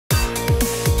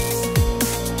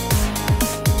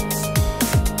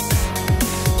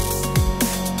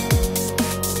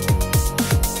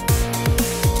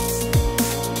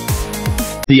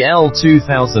The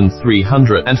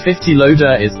L-2350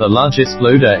 loader is the largest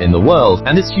loader in the world,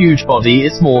 and its huge body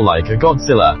is more like a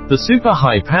Godzilla. The super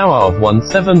high power of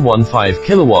 1715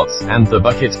 kilowatts and the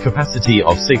bucket capacity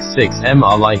of 66 m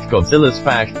are like Godzilla's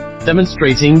back,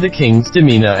 demonstrating the king's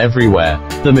demeanor everywhere.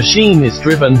 The machine is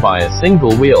driven by a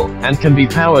single wheel, and can be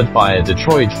powered by a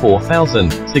Detroit 4000,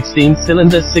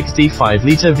 16-cylinder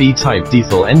 65-liter V-type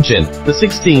diesel engine. The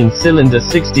 16-cylinder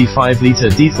 65-liter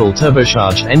diesel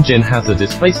turbocharged engine has a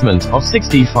displacement of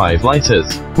 65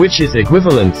 liters, which is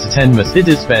equivalent to 10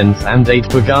 Mercedes-Benz and 8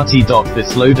 Bugatti.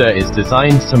 This loader is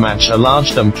designed to match a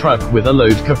large dump truck with a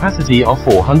load capacity of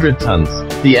 400 tons.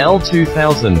 The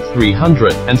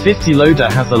L-2350 loader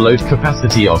has a load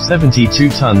capacity of 72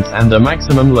 tons and a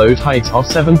maximum load height of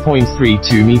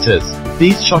 7.32 meters.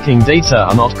 These shocking data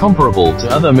are not comparable to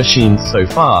other machines so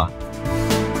far.